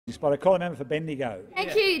But I call the member for Bendigo.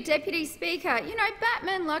 Thank you, Deputy Speaker. You know,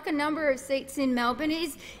 Batman, like a number of seats in Melbourne,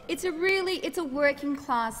 it's a working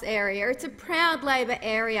class area. It's a proud Labor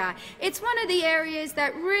area. It's one of the areas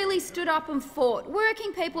that really stood up and fought.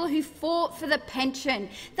 Working people who fought for the pension.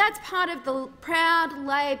 That's part of the proud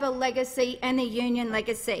Labor legacy and the union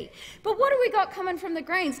legacy. But what have we got coming from the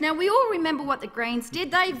Greens? Now, we all remember what the Greens did.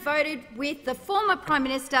 They voted with the former Prime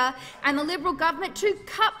Minister and the Liberal government to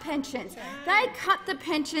cut pensions. They cut the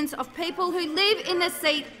pensions of people who live in the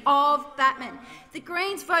seat of Batman. The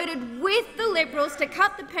Greens voted with the Liberals to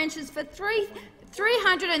cut the pensions for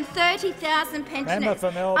 330,000 pensioners,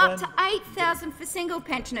 up to 8,000 for single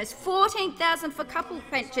pensioners, 14,000 for couple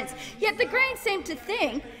pensions. Yet the Greens seem to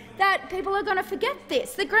think that people are going to forget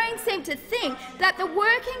this. The Greens seem to think that the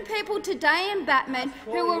working people today in Batman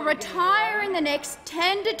who will retire in the next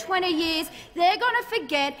 10 to 20 years, they're going to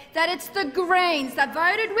forget that it's the Greens that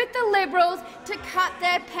voted with the Liberals to cut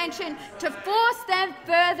their pension, to force them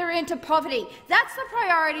further into poverty. That's the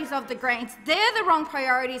priorities of the Greens. They're the wrong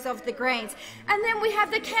priorities of the Greens. And then we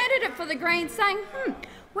have the candidate for the Greens saying,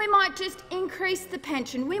 we might just increase the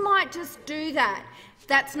pension. We might just do that.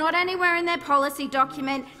 That's not anywhere in their policy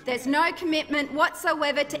document. There's no commitment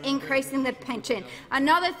whatsoever to increasing the pension.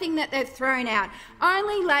 Another thing that they've thrown out,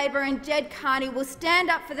 only Labor and Ged Kearney will stand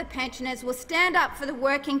up for the pensioners, will stand up for the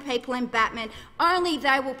working people in Batman. Only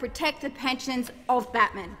they will protect the pensions of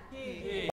Batman.